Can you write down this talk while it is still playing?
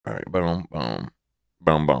All right, boom, boom,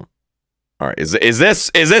 boom, boom. All right, is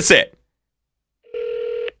this it?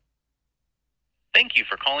 Thank you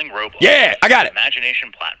for calling ROBLOX. Yeah, I got it.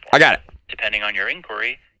 Imagination platform. I got it. Depending on your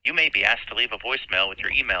inquiry, you may be asked to leave a voicemail with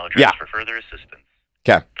your email address for further assistance.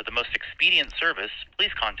 Okay. For the most expedient service,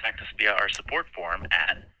 please contact us via our support form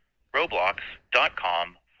at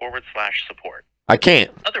roblox.com/support. I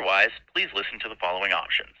can't. Otherwise, please listen to the following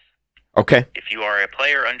options. Okay. If you are a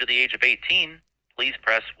player under the age of 18, please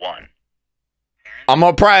press 1. I'm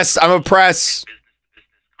gonna press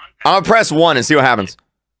 1 and see what happens.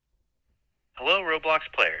 Hello, Roblox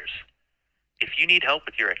players. If you need help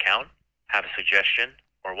with your account, have a suggestion,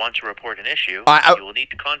 or want to report an issue, you will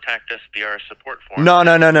need to contact us via our support form. No.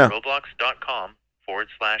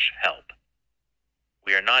 roblox.com/help.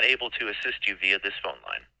 We are not able to assist you via this phone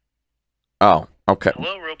line. Oh, okay.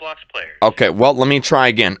 Hello, Roblox players. Okay, well, let me try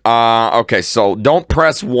again. Okay, so don't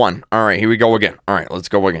press 1. All right, here we go again. All right, let's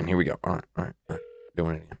go again. Here we go. All right.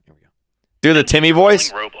 Doing it again. Here we go. Do the Timmy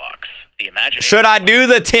voice? Roblox, the imagination. Should I do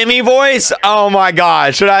the Timmy voice? Oh my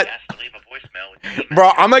God, should I?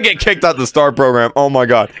 Bro, I'm gonna get kicked out the STAR program. Oh my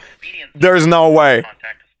God. There's no way.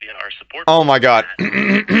 Oh my God.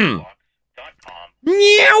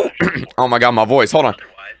 Oh my God, my voice. Hold on.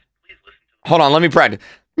 Hold on, let me practice.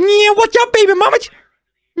 Yeah, what's up, baby mama?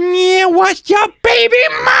 Yeah, what's up, baby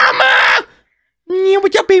mama? Yeah,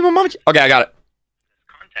 what's up, baby mama? Okay, I got it.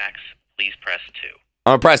 Contacts, please press 2.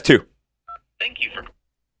 I'm gonna press 2. Thank you for...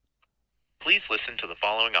 Please listen to the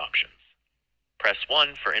following options. Press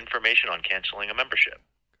 1 for information on canceling a membership.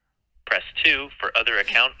 Press 2 for other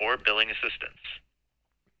account or billing assistance.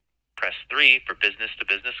 Press 3 for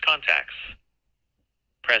business-to-business contacts.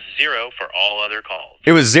 Press 0 for all other calls.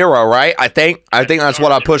 It was 0, right? I think that's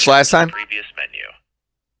what I pushed last time. Previous menu.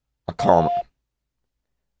 I'll call him.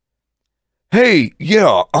 Hey,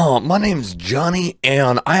 yeah, my name's Johnny,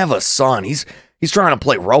 and I have a son. He's trying to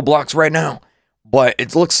play Roblox right now, but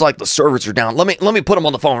it looks like the servers are down. Let me put him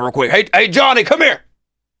on the phone real quick. Hey, Johnny, come here.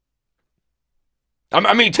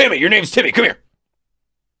 I mean, Timmy. Your name's Timmy. Come here.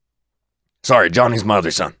 Sorry, Johnny's my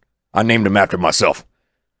other son. I named him after myself.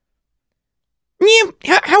 Yeah,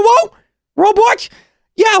 hello? Roblox?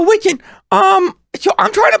 Yeah, listen, so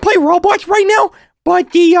I'm trying to play Roblox right now,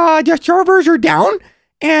 but the servers are down,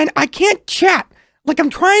 and I can't chat. Like, I'm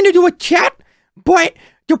trying to do a chat, but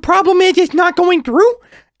the problem is it's not going through,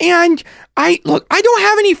 and I don't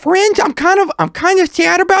have any friends. I'm kind of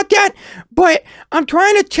sad about that, but I'm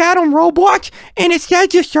trying to chat on Roblox, and it says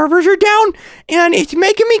the servers are down, and it's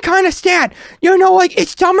making me kind of sad. You know, like,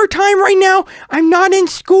 it's summertime right now. I'm not in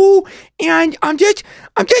school, and I'm just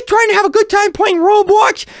trying to have a good time playing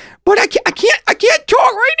Roblox, but I can't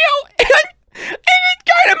talk right now, and it's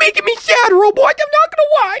kind of making me sad, Roblox. I'm not gonna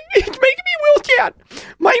lie, it's making me real sad.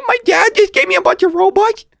 My dad just gave me a bunch of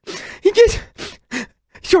Robux. He just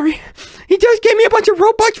gave me a bunch of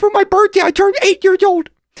Robux for my birthday. I turned 8 years old.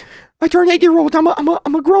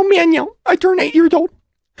 I'm a grown man now. I turned 8 years old,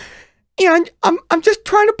 and I'm just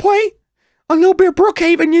trying to play a little bit of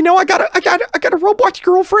Brookhaven. You know, I got a Roblox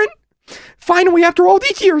girlfriend. Finally, after all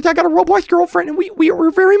these years, I got a Roblox girlfriend, and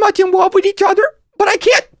we're very much in love with each other. But I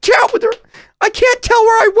can't chat with her. I can't tell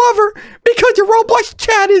her I love her because the Roblox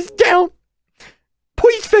chat is down.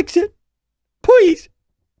 Please fix it, please.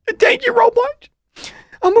 Thank you, Roblox.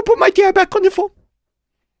 I'm gonna put my dad back on the phone.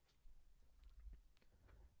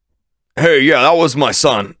 Hey, yeah, that was my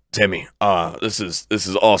son, Timmy. This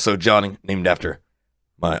is also Johnny, named after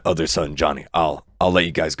my other son, Johnny. I'll let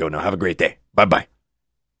you guys go now. Have a great day. Bye-bye.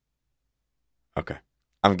 Okay.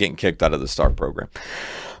 I'm getting kicked out of the STAR program.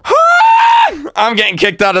 I'm getting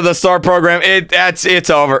kicked out of the STAR program.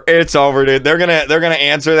 It's over. It's over, dude. They're gonna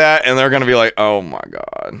answer that, and they're gonna be like, oh my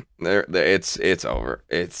God. It's over.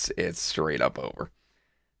 It's straight up over.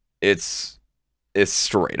 It's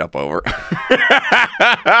straight up over.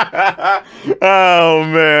 Oh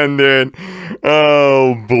man, dude.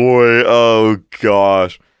 Oh boy. Oh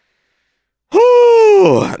gosh.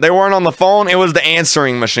 Whew. They weren't on the phone. It was the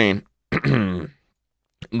answering machine.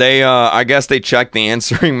 I guess they checked the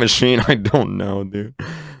answering machine. I don't know, dude.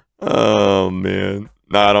 Oh man.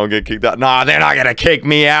 Nah, I don't get kicked out. Nah, they're not gonna kick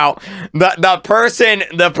me out. The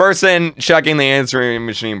person checking the answering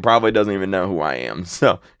machine probably doesn't even know who I am.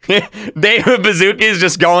 So David Bazooka is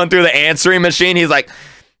just going through the answering machine. He's like,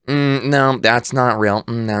 no, that's not real.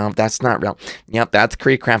 No, that's not real. Yep, that's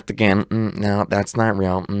KreekCraft again. No, that's not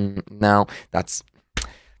real. No, that's.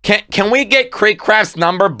 Can we get KreekCraft's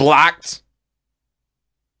number blocked?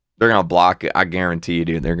 They're gonna block it. I guarantee you,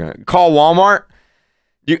 dude. They're gonna call Walmart.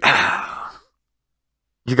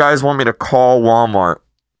 You guys want me to call Walmart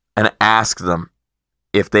and ask them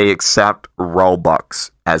if they accept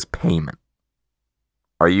Robux as payment.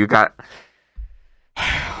 Are you got...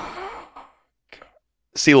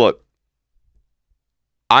 See, look.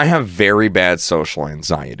 I have very bad social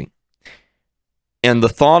anxiety. And the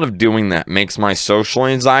thought of doing that makes my social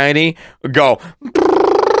anxiety go...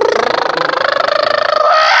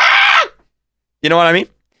 You know what I mean?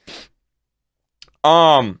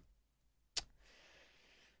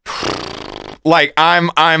 Like I'm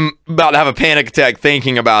about to have a panic attack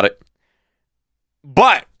thinking about it.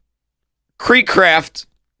 But KreekCraft,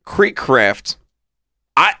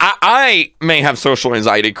 I may have social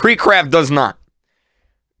anxiety. KreekCraft does not.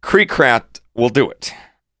 KreekCraft will do it.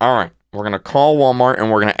 All right, we're gonna call Walmart and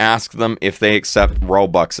we're gonna ask them if they accept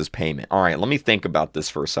Robux as payment. All right, let me think about this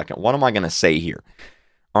for a second. What am I gonna say here?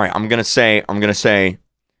 All right, I'm gonna say,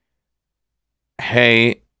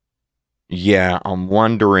 hey, yeah, I'm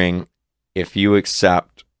wondering if you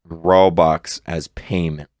accept Robux as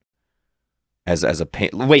payment, as a pay.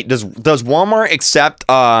 Wait, does Walmart accept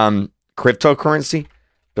cryptocurrency?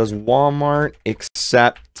 Does Walmart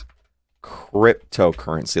accept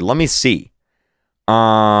cryptocurrency? Let me see.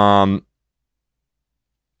 Let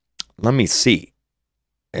me see.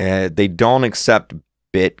 They don't accept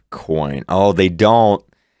Bitcoin. Oh, they don't.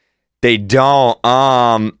 They don't.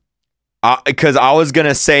 Because I was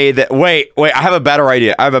gonna say that. Wait. I have a better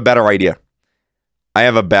idea. Hold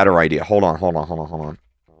on.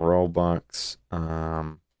 Robux.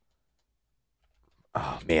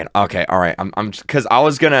 Oh man. Okay. All right. I'm because I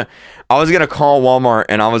was gonna call Walmart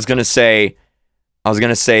and I was gonna say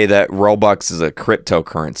that Robux is a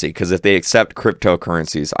cryptocurrency because if they accept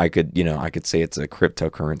cryptocurrencies, I could say it's a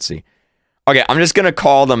cryptocurrency. Okay. I'm just gonna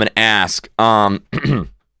call them and ask.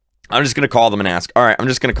 I'm just going to call them and ask. All right, I'm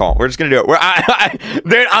just going to call. We're just going to do it.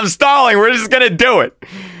 Dude, I'm stalling. We're just going to do it.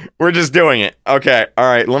 We're just doing it. Okay, all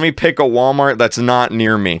right. Let me pick a Walmart that's not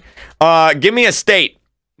near me. Give me a state.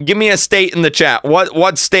 Give me a state in the chat.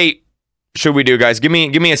 What state should we do, guys? Give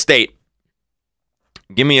me a state.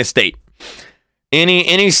 Give me a state.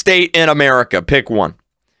 Any state in America. Pick one.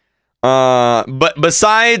 But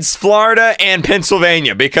besides Florida and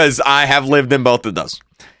Pennsylvania, because I have lived in both of those.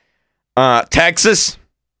 Texas.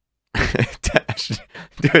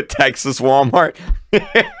 Do it, Texas Walmart.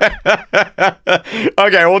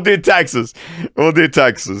 Okay, we'll do Texas.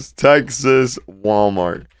 Texas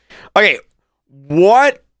Walmart. Okay,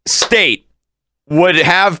 what state would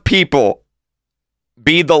have people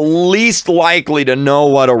be the least likely to know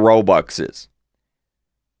what a Robux is?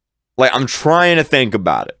 Like, I'm trying to think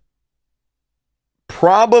about it.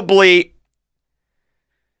 Probably.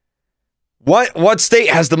 What state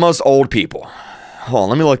has the most old people? Hold on,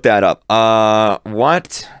 let me look that up.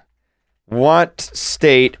 What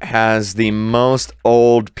state has the most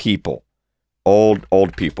old people? Old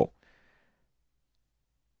people.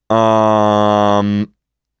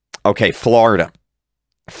 Okay, Florida.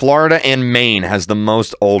 Florida and Maine has the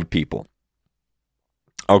most old people.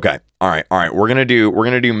 Okay. All right. We're gonna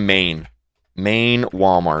do Maine. Maine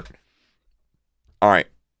Walmart. All right.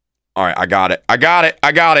 I got it.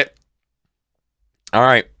 All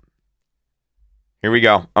right. Here we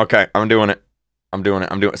go. Okay, I'm doing it.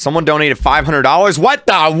 Someone donated $500. What?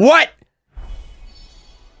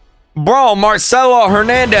 Bro, Marcelo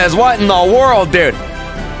Hernandez, what in the world, dude?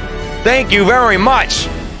 Thank you very much.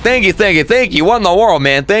 Thank you. What in the world,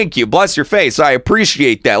 man? Thank you. Bless your face. I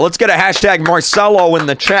appreciate that. Let's get a hashtag Marcelo in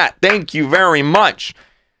the chat. Thank you very much.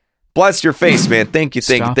 Bless your face, man. Thank you.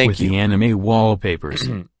 Stop with the anime wallpapers.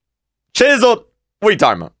 Chiseled. What are you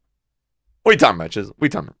talking about? Chiseled? What are you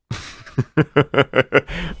talking about?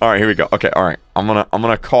 All right, here we go. Okay, all right. I'm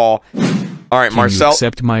gonna call. All right, Marcel. Can you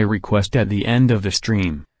accept my request at the end of the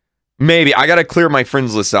stream? Maybe. I gotta clear my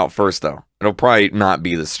friends list out first, though. It'll probably not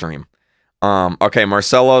be the stream. Okay,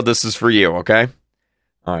 Marcelo, this is for you. Okay.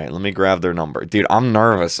 All right, let me grab their number, dude. I'm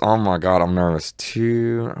nervous. Oh my god, I'm nervous.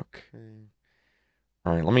 Okay.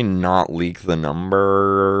 All right, let me not leak the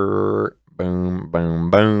number. Boom,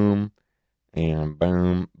 boom, boom, and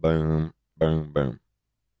boom, boom, boom, boom.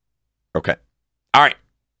 Okay. All right.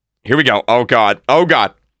 Here we go. Oh, God.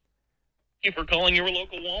 Thank you for calling your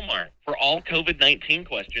local Walmart. For all COVID-19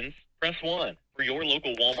 questions, press 1. For your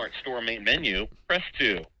local Walmart store main menu, press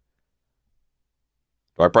 2. Do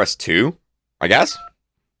I press 2? I guess?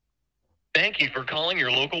 Thank you for calling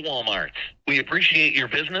your local Walmart. We appreciate your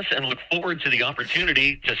business and look forward to the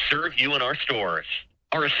opportunity to serve you in our stores.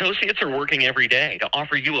 Our associates are working every day to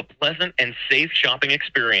offer you a pleasant and safe shopping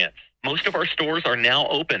experience. Most of our stores are now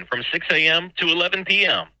open from 6 a.m. to 11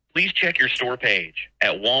 p.m. Please check your store page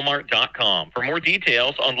at walmart.com for more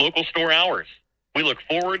details on local store hours. We look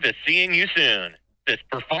forward to seeing you soon.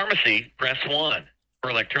 For pharmacy, press 1. For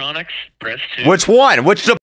electronics, press 2. Which one? Which